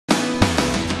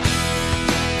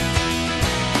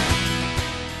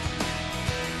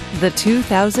the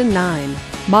 2009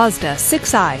 Mazda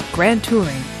 6i Grand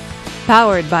Touring.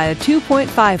 Powered by a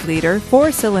 2.5-liter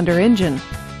four-cylinder engine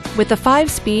with a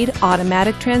 5-speed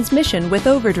automatic transmission with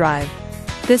overdrive.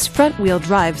 This front-wheel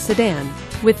drive sedan,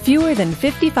 with fewer than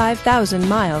 55,000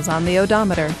 miles on the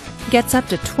odometer, gets up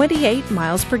to 28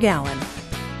 miles per gallon.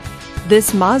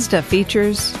 This Mazda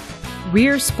features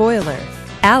rear spoiler,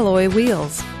 alloy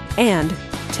wheels, and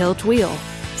tilt wheel.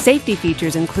 Safety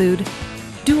features include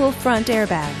dual front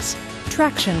airbags,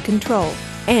 traction control,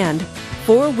 and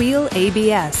four-wheel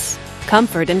ABS.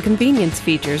 Comfort and convenience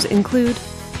features include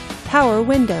power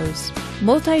windows,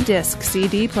 multi-disc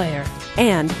CD player,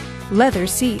 and leather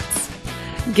seats.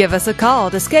 Give us a call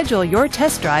to schedule your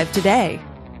test drive today.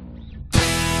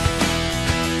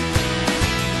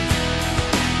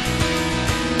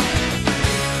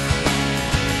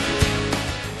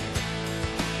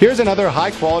 Here's another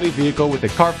high-quality vehicle with a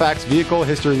Carfax Vehicle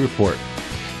History Report.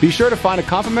 Be sure to find a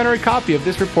complimentary copy of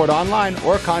this report online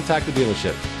or contact the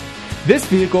dealership. This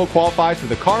vehicle qualifies for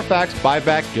the Carfax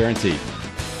Buyback Guarantee.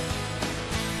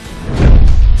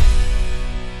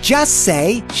 Just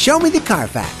say, "Show me the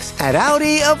Carfax" at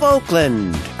Audi of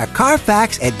Oakland, a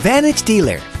Carfax Advantage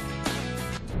dealer.